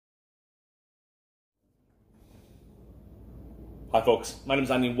Hi folks, my name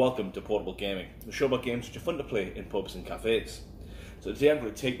is Andy and welcome to Potable Gaming, the show about games which are fun to play in pubs and cafes. So today I'm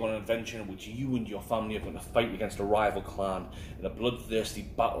going to take you on an adventure in which you and your family are going to fight against a rival clan in a bloodthirsty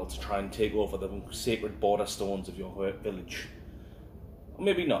battle to try and take over the sacred border stones of your village. Or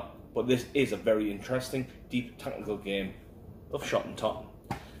maybe not, but this is a very interesting, deep, technical game of schotten totten.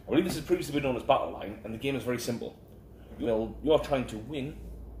 I believe this has previously been known as Battle Line, and the game is very simple. You're trying to win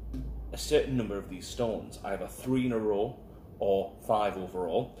a certain number of these stones, either 3 in a row or 5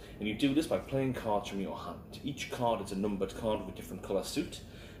 overall, and you do this by playing cards from your hand. Each card is a numbered card with a different colour suit,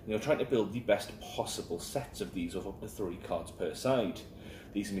 and you're trying to build the best possible sets of these with up to 3 cards per side.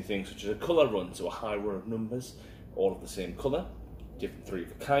 These can be things such as a colour run, so a high run of numbers, all of the same colour, different 3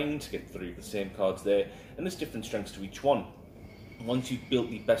 of a kind, get 3 of the same cards there, and there's different strengths to each one. Once you've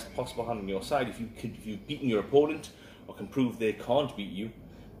built the best possible hand on your side, if you've beaten your opponent or can prove they can't beat you,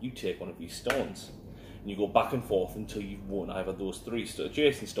 you take one of these stones. And you go back and forth until you've won either those 3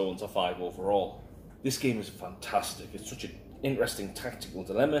 adjacent stones or 5 overall. This game is fantastic. It's such an interesting tactical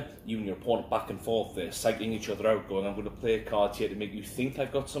dilemma. You and your opponent back and forth there, psyching each other out, going, I'm going to play a card here to make you think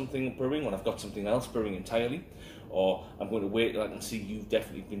I've got something brewing when I've got something else brewing entirely. Or I'm going to wait till I can see you've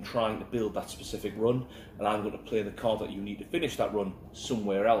definitely been trying to build that specific run, and I'm going to play the card that you need to finish that run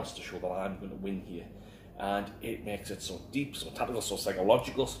somewhere else to show that I'm going to win here. And it makes it so deep, so tactical, so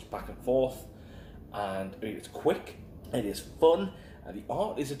psychological, such back and forth. And it's quick, it is fun, and the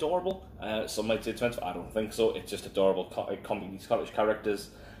art is adorable. Some might say it's expensive, I don't think so. It's just adorable, these Scottish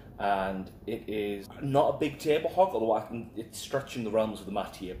characters, and it is not a big table hog, although it's stretching the realms of the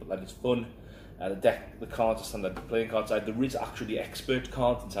mat here, but that is fun. The cards are standard playing card side. There is actually expert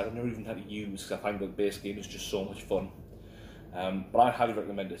cards inside I've never even had to use because I find the base game is just so much fun. But I highly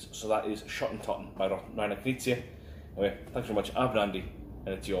recommend it. So that is Schotten Totten by Rainer Knizia. Anyway, thanks very much. I've been Andy,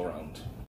 and it's your round.